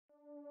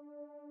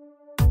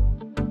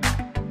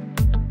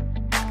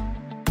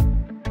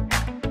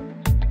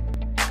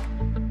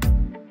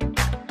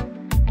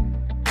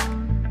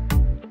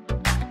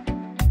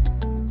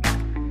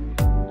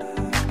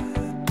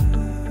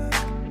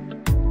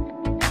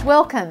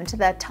Welcome to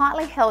the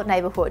tightly held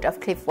neighbourhood of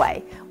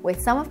Cliffway, where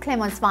some of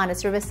Claremont's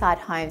finest riverside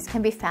homes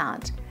can be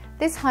found.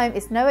 This home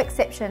is no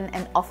exception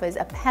and offers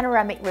a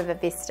panoramic river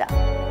vista.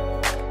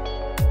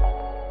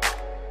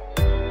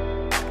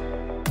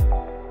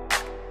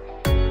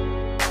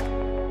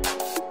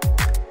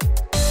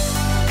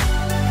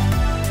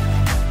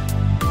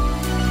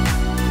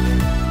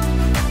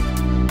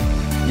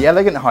 The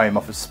elegant home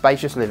offers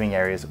spacious living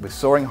areas with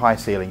soaring high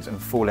ceilings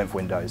and full-length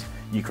windows.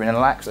 You can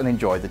relax and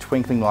enjoy the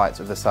twinkling lights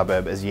of the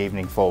suburb as the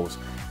evening falls.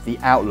 The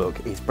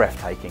outlook is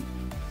breathtaking.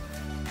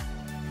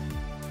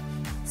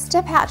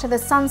 Step out to the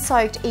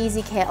sun-soaked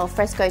easy care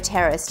alfresco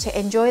terrace to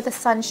enjoy the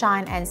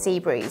sunshine and sea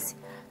breeze.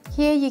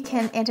 Here you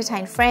can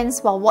entertain friends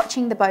while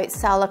watching the boat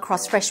sail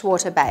across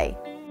Freshwater Bay.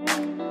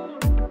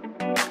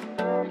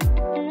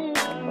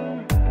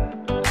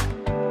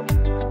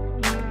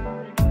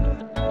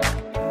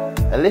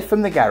 A lift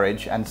from the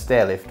garage and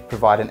stair lift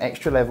provide an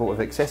extra level of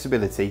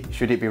accessibility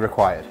should it be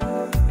required.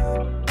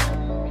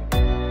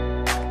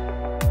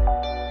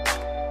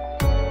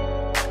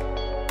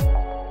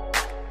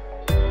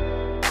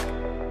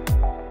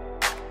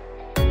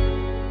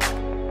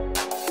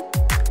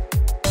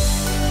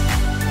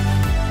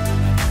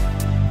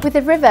 With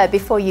the river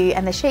before you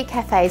and the chic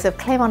cafes of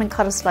Claremont and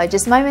Cottesloe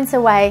just moments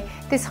away,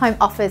 this home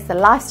offers the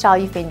lifestyle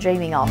you've been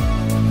dreaming of.